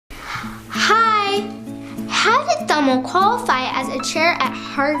Tamil qualify as a chair at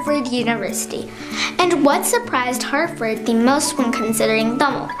Harvard University. And what surprised Harvard the most when considering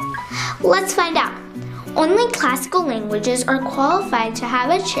Tamil? Let's find out. Only classical languages are qualified to have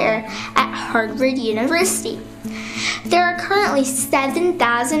a chair at Harvard University. There are currently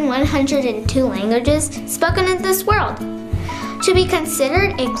 7,102 languages spoken in this world. To be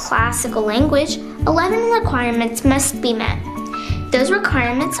considered a classical language, 11 requirements must be met. Those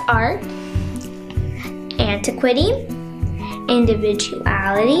requirements are antiquity,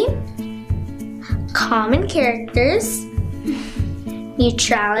 individuality, common characters,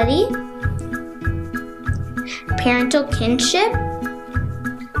 neutrality, parental kinship,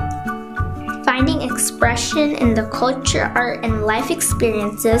 finding expression in the culture, art, and life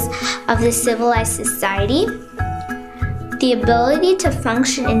experiences of the civilized society, the ability to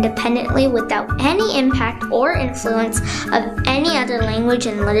function independently without any impact or influence of any other language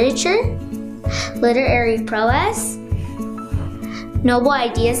and literature, literary prowess, noble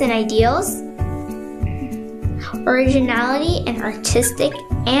ideas and ideals, originality and artistic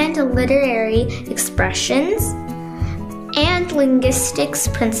and literary expressions, and linguistics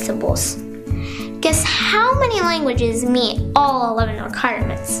principles. Guess how many languages meet all 11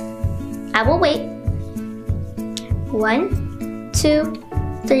 requirements? I will wait. 1, 2,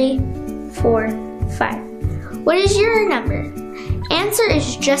 3, 4, 5. What is your number? Answer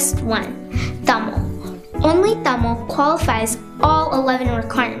is just 1. Tamil. Only Tamil qualifies all 11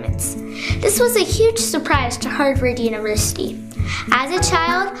 requirements. This was a huge surprise to Harvard University. As a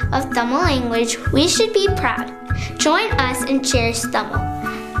child of Tamil language, we should be proud. Join us and cherish Tamil.